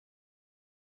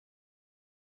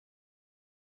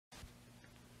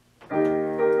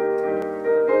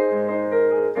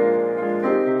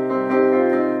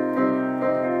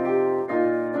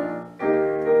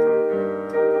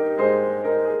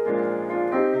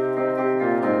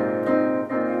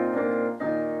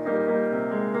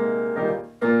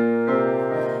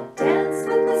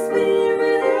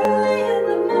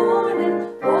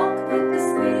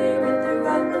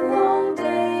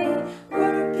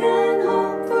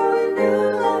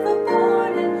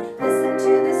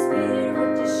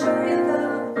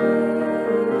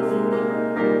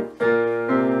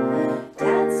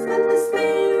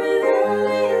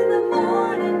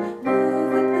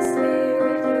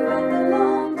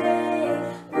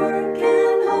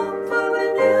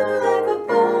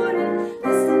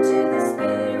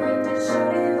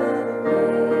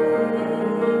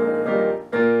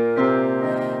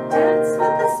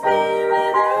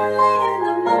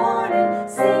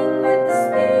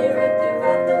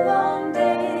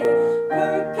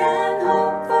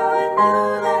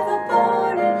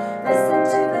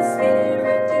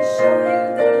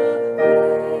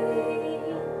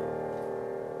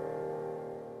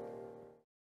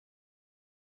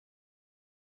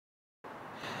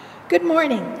Good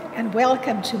morning and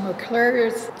welcome to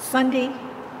McClure's Sunday,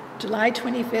 July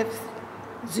 25th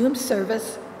Zoom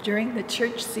service during the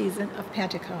church season of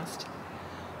Pentecost.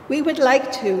 We would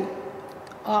like to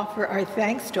offer our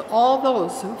thanks to all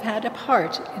those who've had a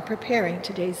part in preparing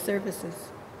today's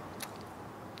services.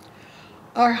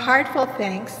 Our heartfelt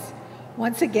thanks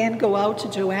once again go out to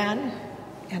Joanne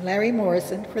and Larry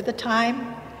Morrison for the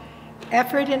time,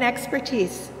 effort, and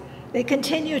expertise they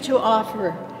continue to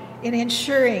offer in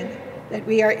ensuring that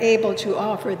we are able to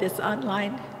offer this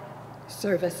online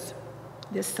service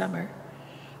this summer.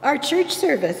 Our church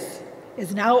service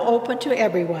is now open to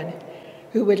everyone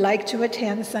who would like to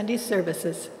attend Sunday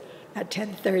services at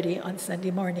 10:30 on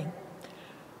Sunday morning.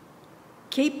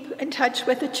 Keep in touch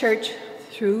with the church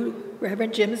through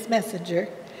Reverend Jim's messenger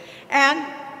and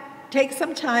take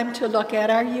some time to look at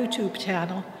our YouTube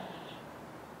channel.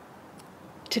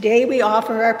 Today we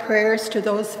offer our prayers to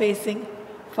those facing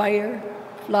fire,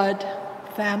 flood,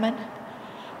 famine,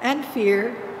 and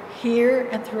fear here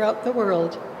and throughout the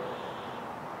world.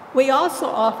 We also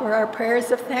offer our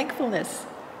prayers of thankfulness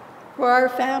for our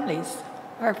families,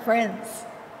 our friends,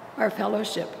 our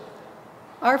fellowship,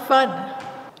 our fun,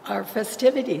 our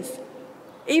festivities,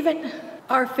 even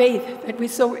our faith that we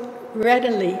so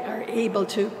readily are able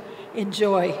to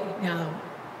enjoy now.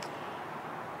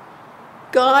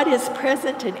 God is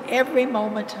present in every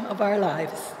moment of our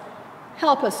lives.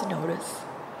 Help us notice.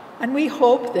 And we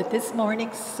hope that this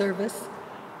morning's service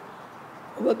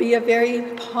will be a very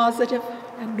positive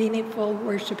and meaningful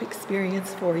worship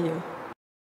experience for you.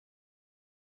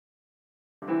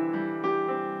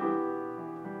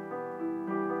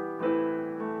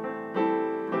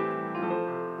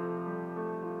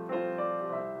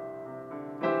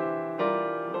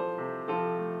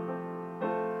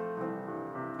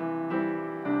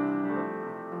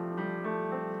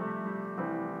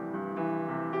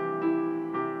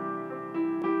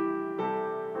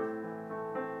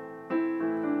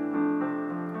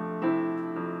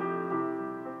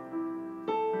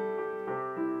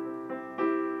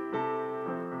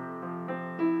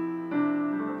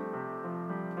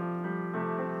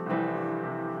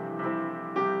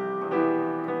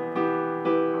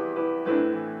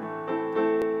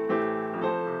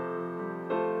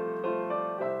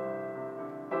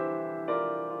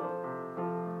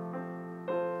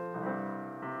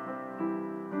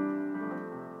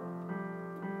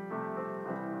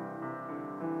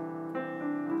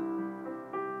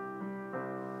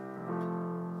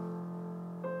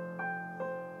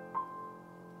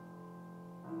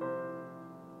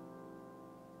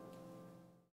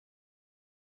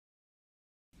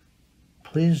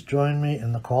 Please join me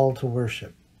in the call to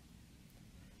worship.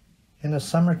 In a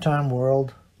summertime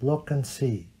world, look and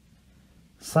see.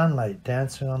 Sunlight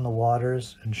dancing on the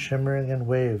waters and shimmering in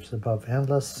waves above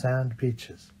endless sand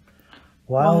beaches.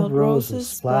 Wild roses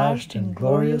splashed in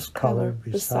glorious color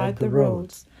beside the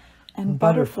roads, and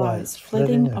butterflies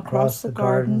flitting across the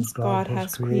gardens God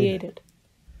has created.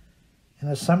 In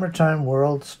a summertime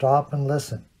world, stop and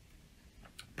listen.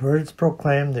 Birds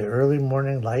proclaim the early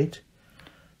morning light.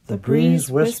 The breeze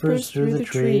whispers through the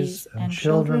trees, and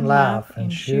children laugh in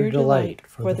sheer delight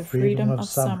for the freedom of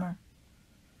summer.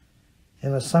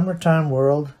 In a summertime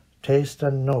world, taste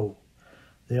and know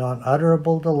the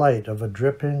unutterable delight of a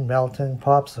dripping, melting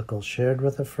popsicle shared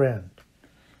with a friend.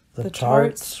 The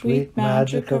tart, sweet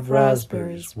magic of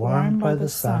raspberries warmed by the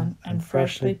sun and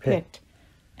freshly picked,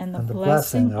 and the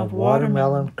blessing of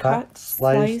watermelon cut,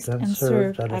 sliced, and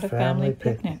served at a family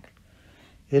picnic.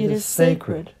 It is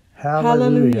sacred.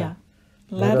 Hallelujah!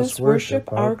 Let us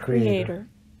worship our Creator.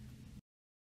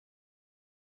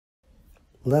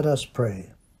 Let us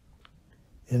pray.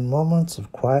 In moments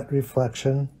of quiet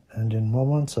reflection and in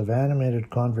moments of animated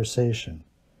conversation,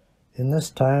 in this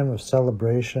time of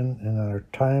celebration and in our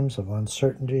times of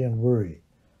uncertainty and worry,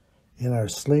 in our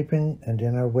sleeping and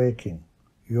in our waking,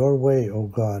 your way, O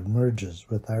God,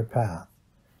 merges with our path.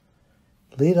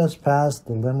 Lead us past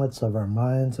the limits of our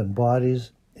minds and bodies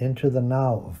into the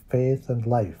now of faith and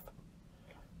life.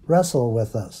 Wrestle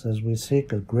with us as we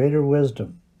seek a greater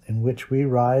wisdom in which we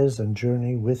rise and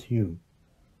journey with you.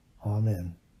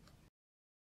 Amen.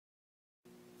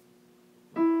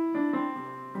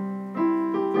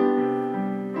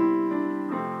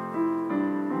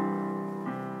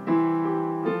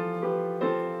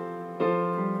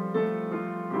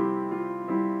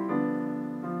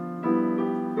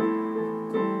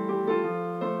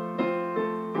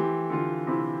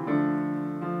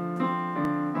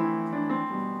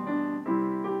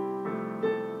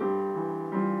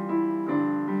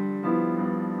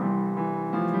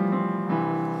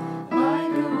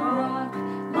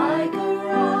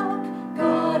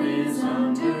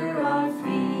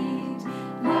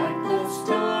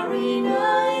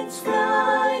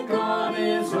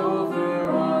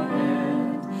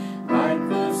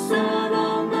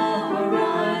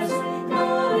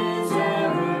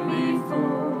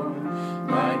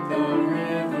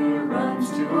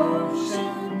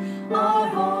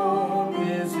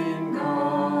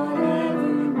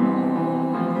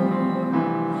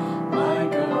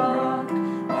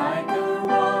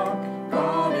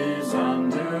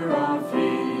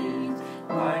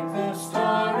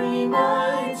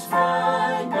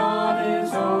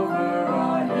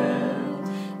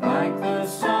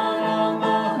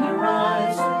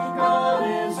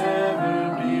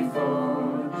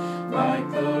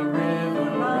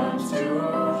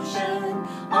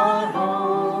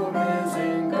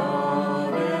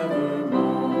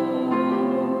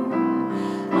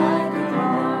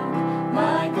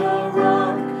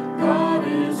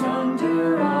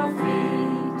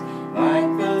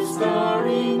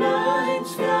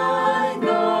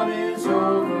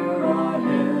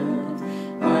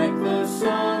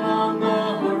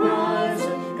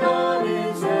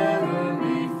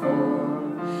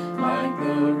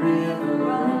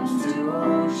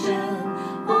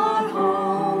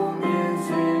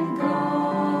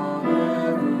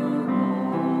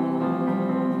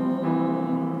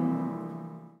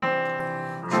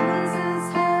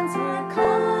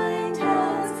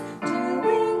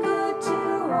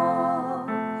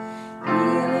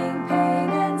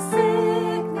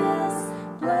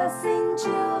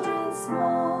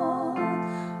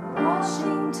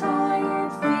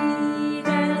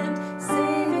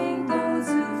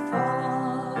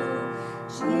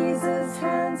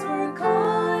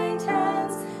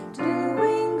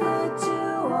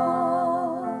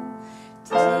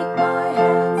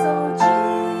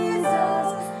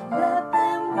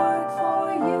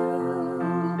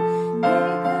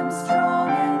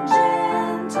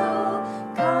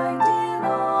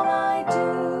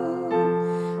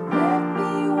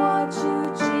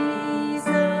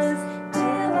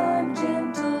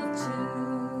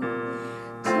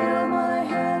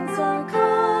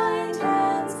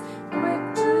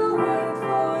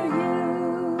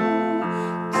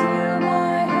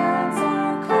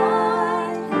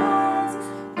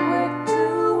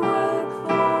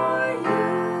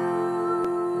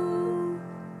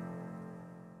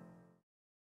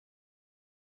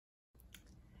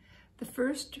 The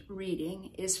first reading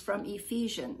is from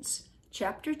Ephesians,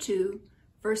 chapter 2,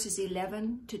 verses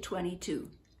 11 to 22.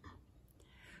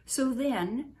 So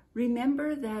then,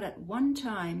 remember that at one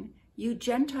time you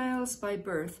Gentiles by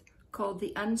birth, called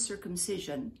the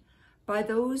uncircumcision, by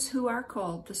those who are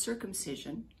called the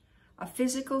circumcision, a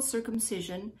physical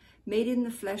circumcision made in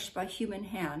the flesh by human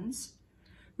hands,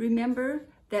 remember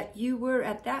that you were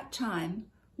at that time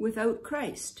without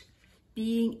Christ,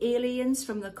 being aliens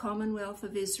from the commonwealth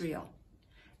of Israel,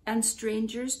 and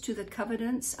strangers to the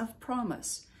covenants of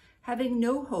promise, having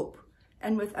no hope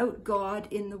and without God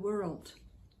in the world.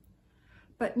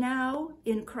 But now,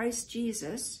 in Christ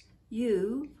Jesus,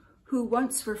 you, who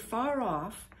once were far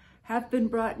off, have been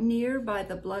brought near by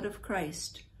the blood of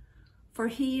Christ. For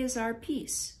he is our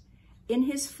peace. In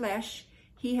his flesh,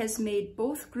 he has made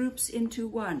both groups into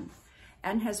one,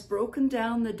 and has broken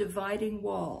down the dividing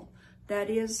wall, that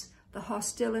is, the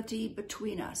hostility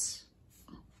between us.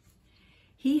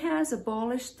 He has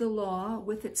abolished the law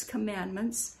with its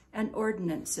commandments and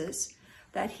ordinances,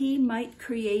 that he might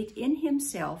create in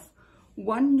himself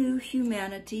one new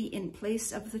humanity in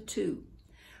place of the two,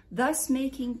 thus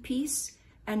making peace,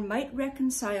 and might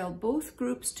reconcile both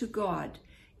groups to God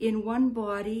in one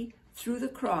body through the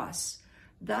cross,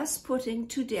 thus putting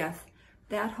to death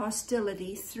that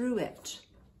hostility through it.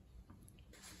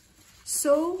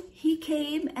 So he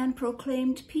came and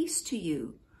proclaimed peace to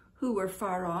you who were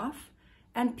far off,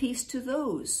 and peace to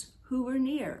those who were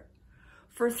near.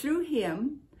 For through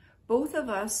him, both of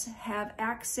us have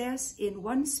access in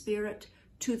one Spirit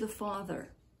to the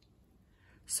Father.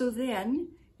 So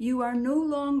then, you are no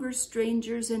longer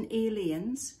strangers and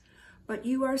aliens, but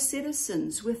you are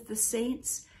citizens with the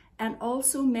saints and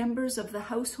also members of the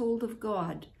household of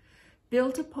God,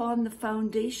 built upon the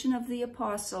foundation of the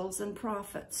apostles and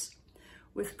prophets,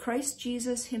 with Christ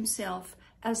Jesus himself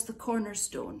as the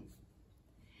cornerstone.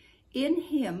 In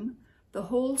him, the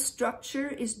whole structure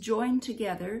is joined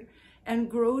together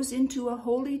and grows into a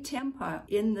holy temple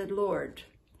in the Lord,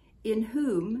 in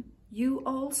whom you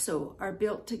also are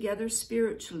built together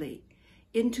spiritually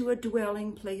into a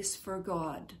dwelling place for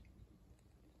God.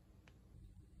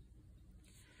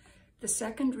 The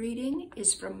second reading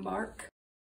is from Mark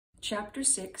chapter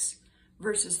 6,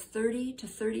 verses 30 to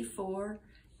 34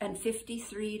 and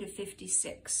 53 to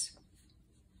 56.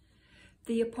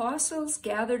 The apostles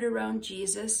gathered around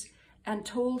Jesus and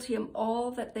told him all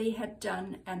that they had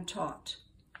done and taught.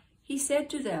 He said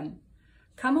to them,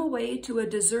 "Come away to a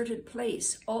deserted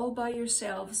place all by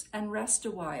yourselves and rest a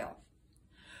while."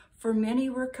 For many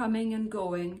were coming and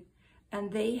going,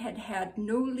 and they had had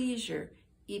no leisure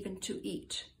even to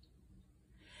eat.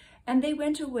 And they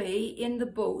went away in the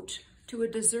boat to a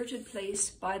deserted place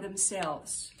by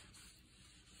themselves.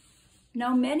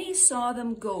 Now many saw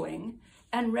them going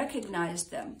and recognized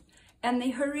them, and they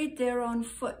hurried there on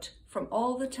foot from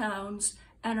all the towns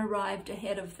and arrived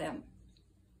ahead of them.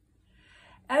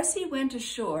 As he went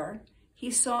ashore,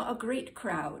 he saw a great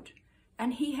crowd,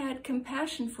 and he had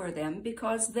compassion for them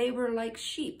because they were like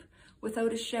sheep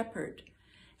without a shepherd,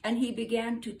 and he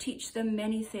began to teach them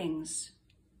many things.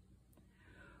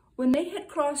 When they had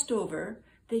crossed over,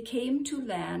 they came to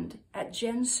land at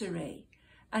Gennesaret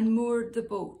and moored the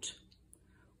boat.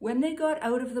 When they got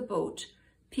out of the boat,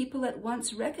 people at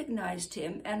once recognized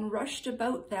him and rushed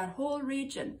about that whole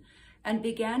region and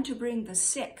began to bring the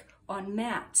sick on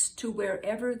mats to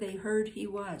wherever they heard he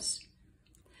was.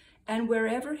 And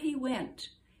wherever he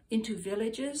went, into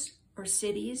villages or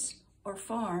cities or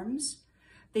farms,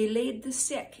 they laid the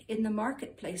sick in the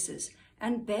marketplaces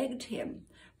and begged him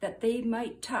that they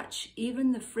might touch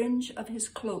even the fringe of his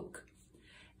cloak.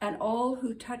 And all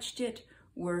who touched it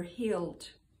were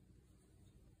healed.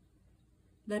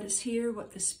 Let us hear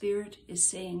what the Spirit is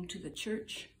saying to the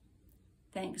church.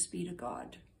 Thanks be to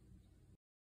God.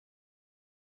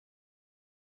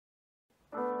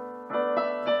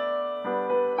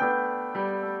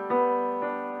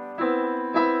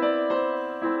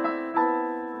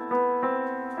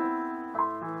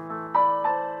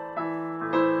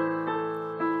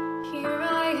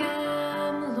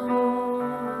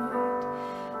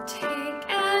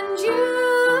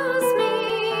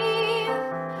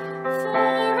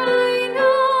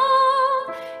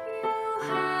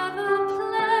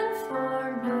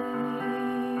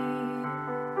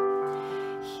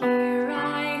 Here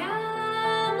I am.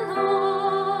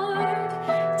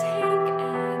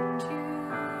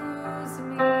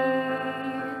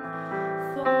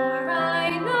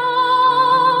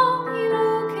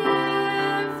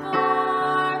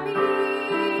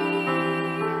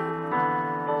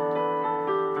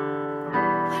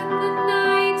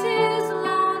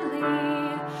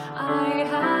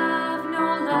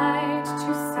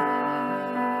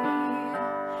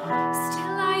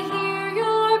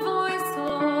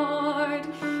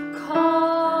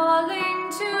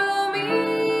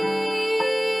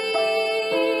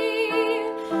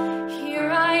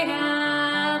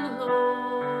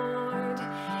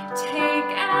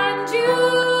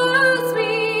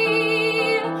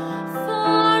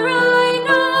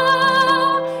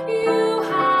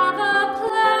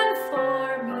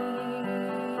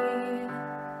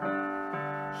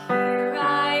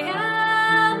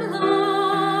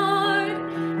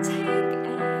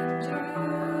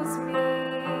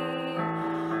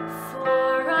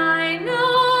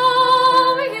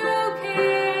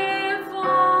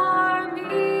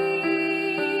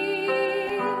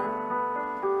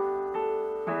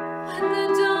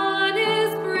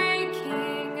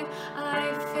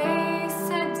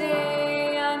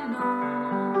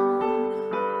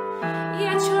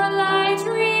 what your light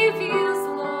reveals,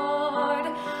 Lord.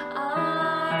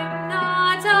 I'm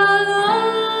not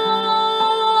alone.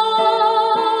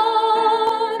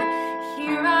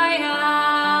 Here I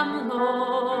am,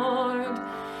 Lord.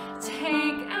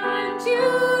 Take and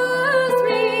use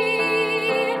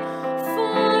me,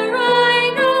 for I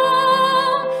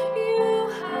know you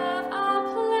have a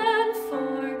plan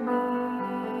for me.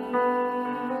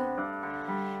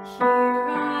 Here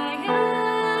I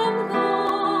am,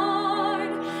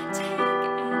 Lord, take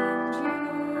and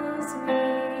use me,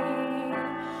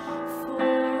 for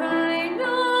I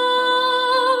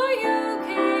know you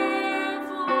care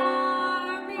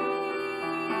for me.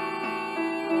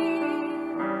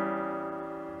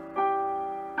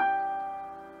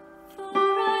 For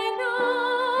I know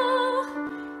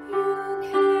you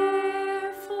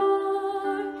care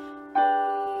for me.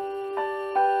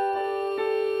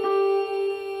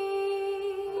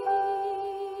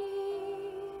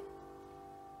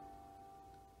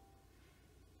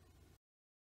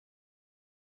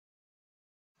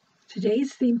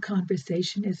 Today's theme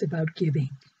conversation is about giving.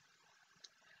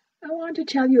 I want to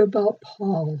tell you about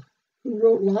Paul, who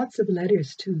wrote lots of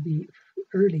letters to the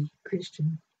early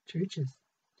Christian churches.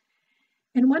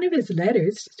 In one of his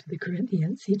letters to the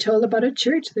Corinthians, he told about a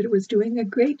church that was doing a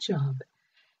great job.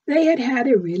 They had had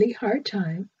a really hard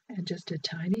time and just a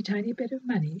tiny, tiny bit of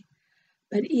money.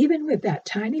 But even with that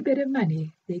tiny bit of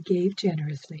money, they gave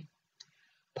generously.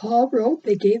 Paul wrote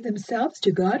they gave themselves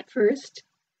to God first,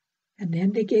 and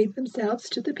then they gave themselves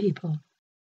to the people.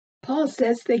 Paul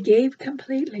says they gave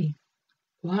completely.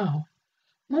 Wow.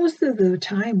 Most of the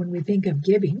time when we think of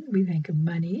giving, we think of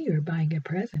money or buying a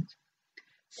present.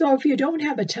 So if you don't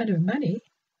have a ton of money,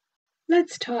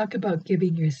 let's talk about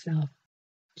giving yourself,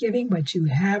 giving what you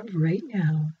have right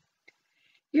now.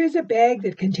 Here's a bag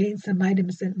that contains some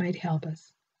items that might help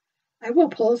us. I will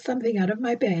pull something out of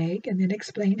my bag and then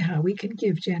explain how we can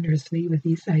give generously with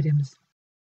these items.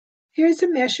 Here's a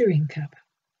measuring cup.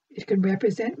 It can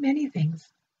represent many things.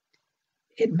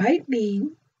 It might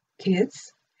mean,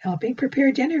 kids, helping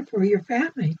prepare dinner for your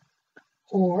family,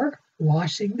 or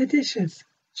washing the dishes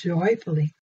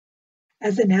joyfully.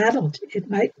 As an adult, it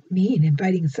might mean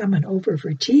inviting someone over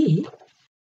for tea,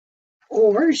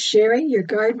 or sharing your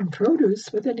garden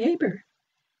produce with a neighbor.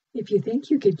 If you think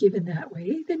you could give in that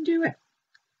way, then do it.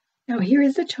 Now here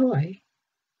is a toy.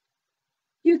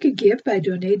 You could give by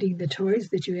donating the toys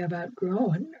that you have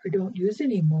outgrown or don't use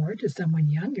anymore to someone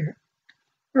younger,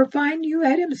 or find new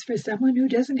items for someone who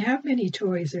doesn't have many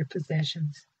toys or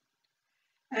possessions.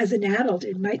 As an adult,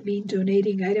 it might mean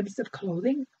donating items of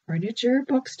clothing, furniture, or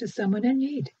books to someone in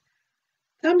need.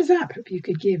 Thumbs up if you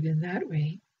could give in that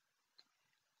way.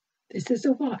 This is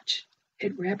a watch.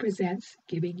 It represents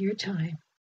giving your time.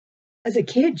 As a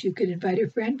kid, you could invite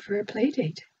a friend for a play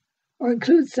date, or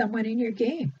include someone in your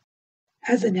game.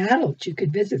 As an adult, you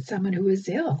could visit someone who is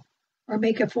ill, or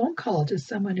make a phone call to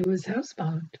someone who is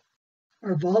housebound,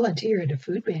 or volunteer at a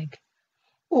food bank,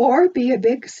 or be a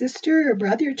big sister or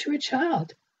brother to a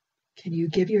child. Can you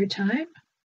give your time?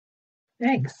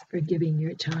 Thanks for giving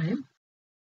your time.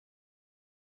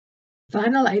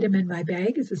 Final item in my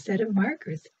bag is a set of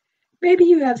markers. Maybe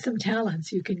you have some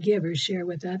talents you can give or share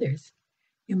with others.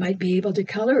 You might be able to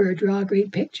color or draw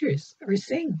great pictures or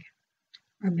sing.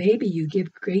 Or maybe you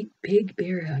give great big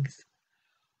bear hugs.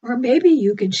 Or maybe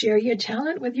you can share your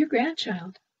talent with your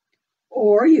grandchild.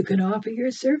 Or you can offer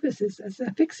your services as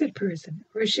a fix-it person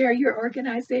or share your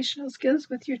organizational skills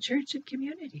with your church and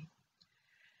community.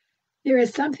 There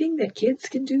is something that kids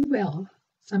can do well,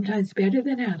 sometimes better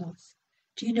than adults.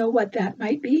 Do you know what that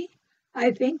might be? I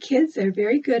think kids are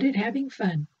very good at having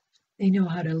fun. They know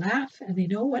how to laugh and they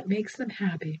know what makes them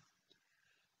happy.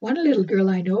 One little girl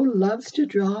I know loves to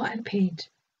draw and paint.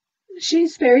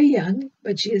 She's very young,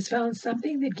 but she has found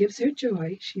something that gives her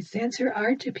joy. She sends her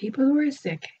art to people who are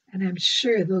sick, and I'm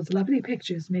sure those lovely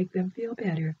pictures make them feel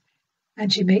better.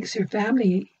 And she makes her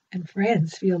family and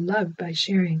friends feel loved by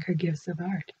sharing her gifts of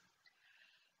art.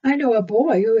 I know a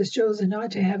boy who has chosen not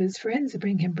to have his friends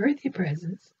bring him birthday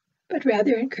presents, but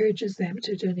rather encourages them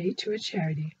to donate to a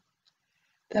charity.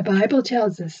 The Bible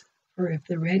tells us, for if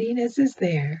the readiness is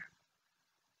there,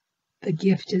 the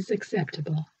gift is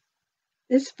acceptable.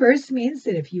 This verse means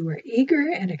that if you are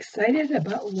eager and excited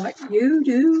about what you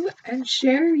do and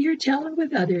share your talent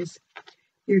with others,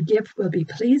 your gift will be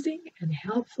pleasing and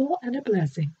helpful and a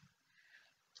blessing.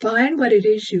 Find what it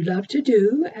is you love to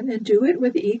do and then do it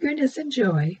with eagerness and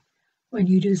joy. When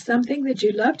you do something that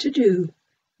you love to do,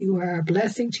 you are a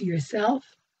blessing to yourself,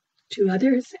 to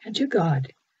others, and to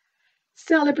God.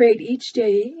 Celebrate each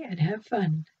day and have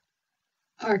fun.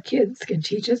 Our kids can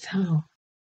teach us how.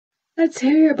 Let's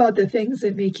hear about the things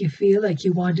that make you feel like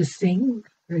you want to sing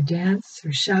or dance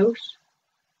or shout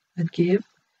and give.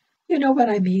 You know what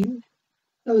I mean?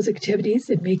 Those activities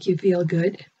that make you feel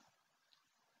good.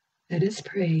 Let us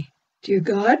pray. Dear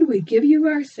God, we give you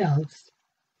ourselves.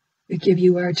 We give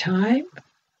you our time,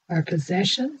 our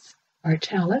possessions, our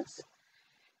talents.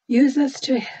 Use us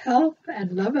to help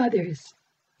and love others.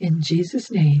 In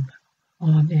Jesus' name,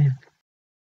 amen.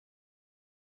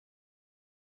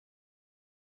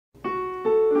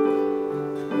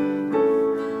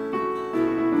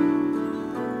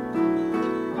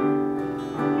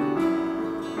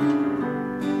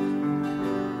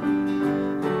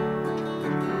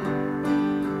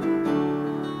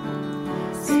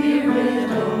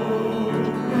 Spirit,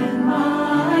 open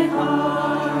my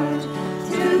heart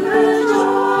to the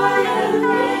joy and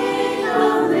faith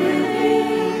of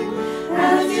living,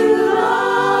 that you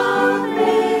love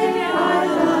me, I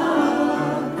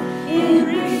love, in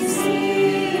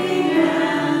receiving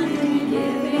and in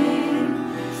giving.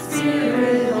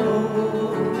 Spirit,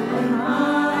 open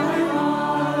my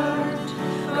heart,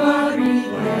 God,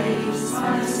 replace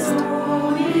my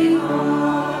stony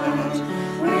heart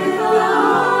with a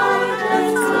heart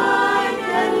that's kind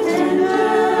and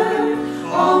tender,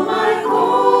 all my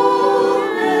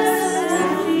coldness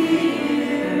and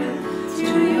fear, to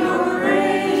your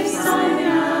grace I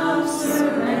now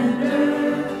surrender.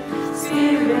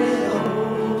 Spirit,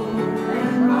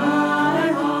 open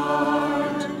my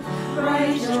heart,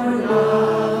 write your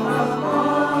love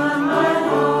upon my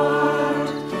heart.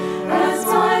 As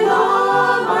my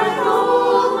love I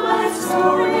hold my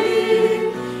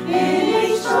story, in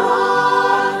each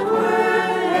thought,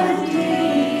 word, and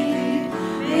deed.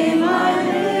 May my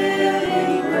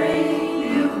living bring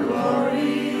you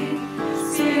glory.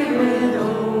 Spirit,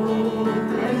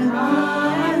 open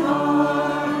my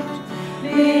heart.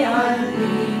 May I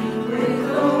weep with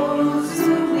those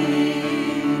who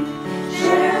weep.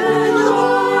 Share the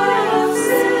joy of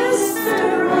sister,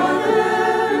 brother,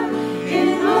 in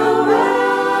the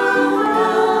welcome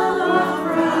of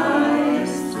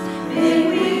Christ. May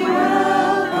we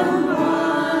welcome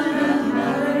one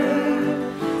another.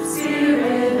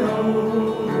 Spirit,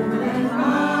 open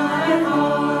my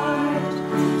heart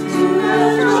to the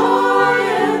joy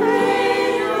and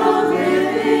faith of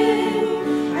living,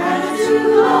 and to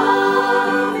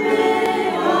love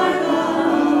may I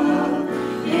love,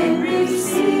 in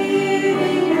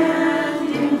receiving and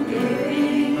in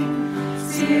giving.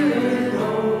 Spirit,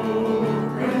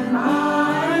 open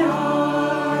my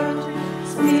heart.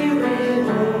 Spirit,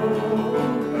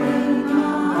 open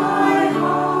my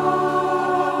heart.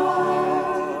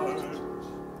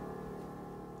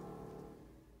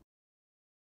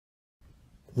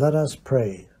 Let us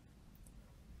pray.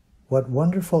 What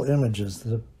wonderful images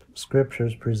the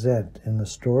Scriptures present in the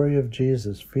story of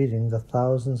Jesus feeding the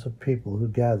thousands of people who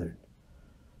gathered.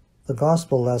 The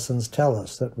Gospel lessons tell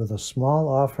us that with a small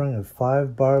offering of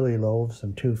 5 barley loaves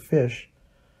and 2 fish,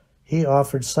 he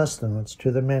offered sustenance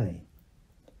to the many.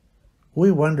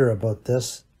 We wonder about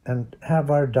this and have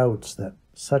our doubts that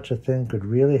such a thing could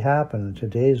really happen in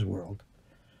today's world.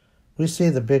 We see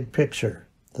the big picture,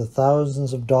 the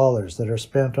thousands of dollars that are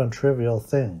spent on trivial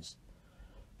things.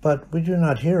 But we do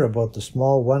not hear about the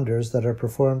small wonders that are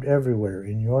performed everywhere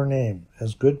in your name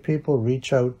as good people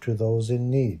reach out to those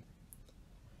in need.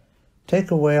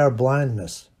 Take away our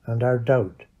blindness and our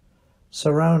doubt.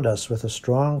 Surround us with a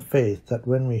strong faith that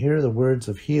when we hear the words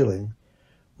of healing,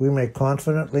 we may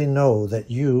confidently know that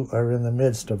you are in the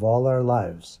midst of all our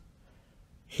lives.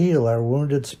 Heal our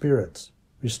wounded spirits.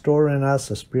 Restore in us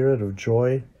a spirit of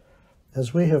joy,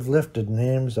 as we have lifted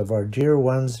names of our dear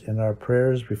ones in our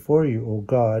prayers before you, O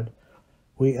God.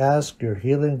 We ask your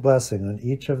healing blessing on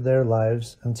each of their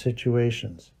lives and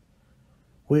situations.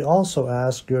 We also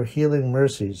ask your healing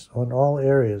mercies on all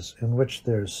areas in which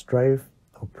there is strife,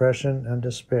 oppression, and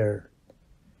despair.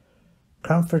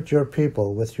 Comfort your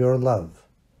people with your love.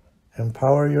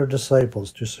 Empower your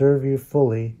disciples to serve you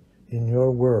fully in your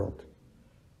world.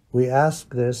 We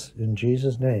ask this in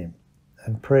Jesus' name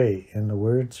and pray in the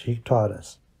words he taught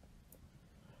us.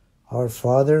 Our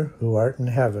Father, who art in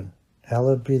heaven,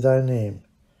 hallowed be thy name.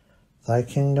 Thy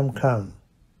kingdom come,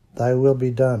 thy will be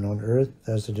done on earth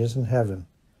as it is in heaven.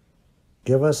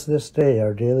 Give us this day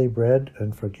our daily bread,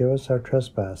 and forgive us our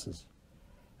trespasses,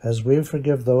 as we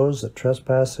forgive those that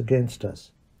trespass against us.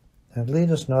 And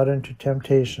lead us not into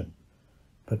temptation,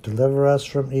 but deliver us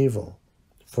from evil.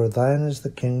 For thine is the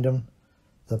kingdom,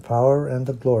 the power, and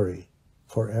the glory,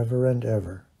 forever and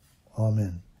ever.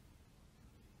 Amen.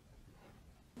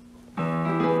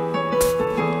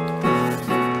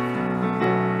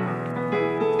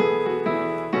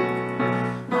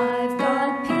 I've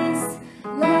got peace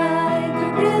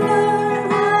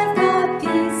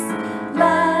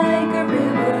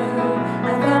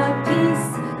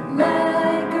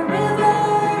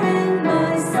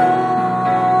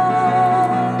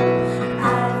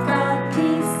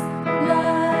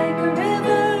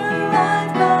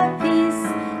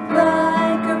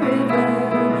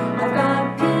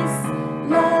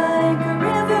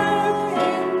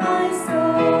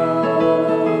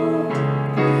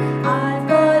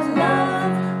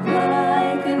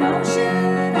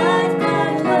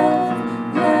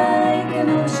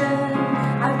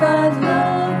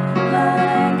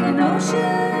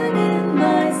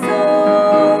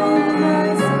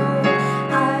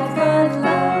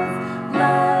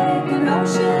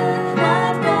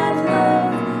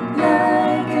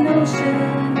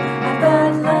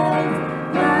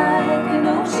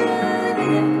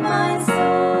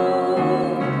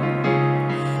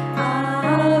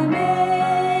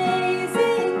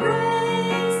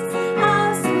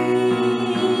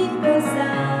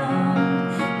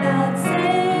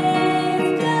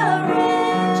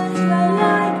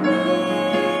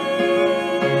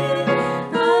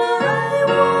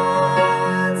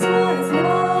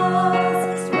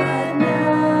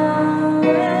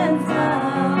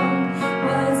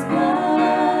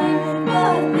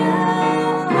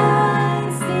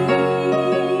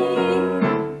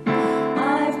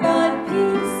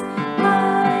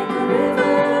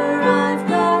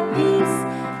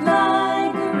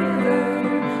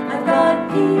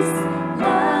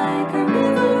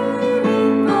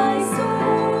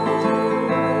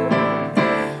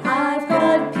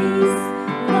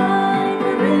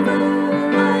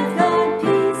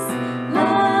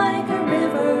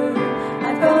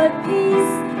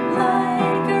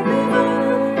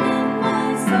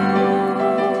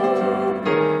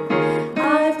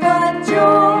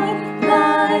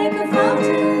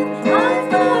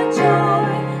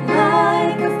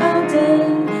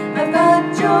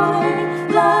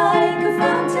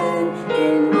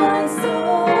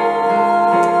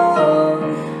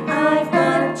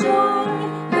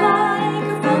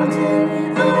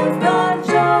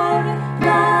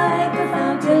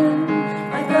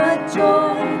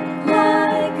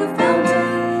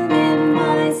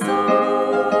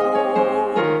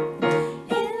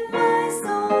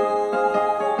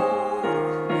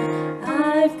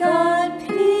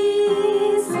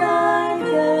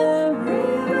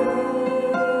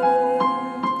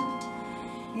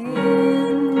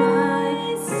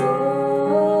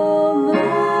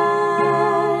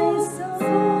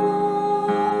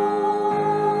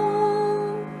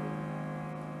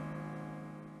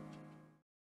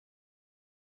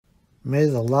May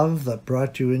the love that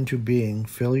brought you into being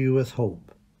fill you with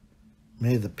hope.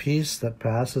 May the peace that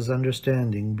passes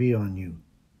understanding be on you.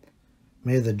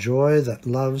 May the joy that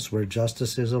loves where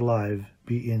justice is alive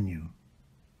be in you.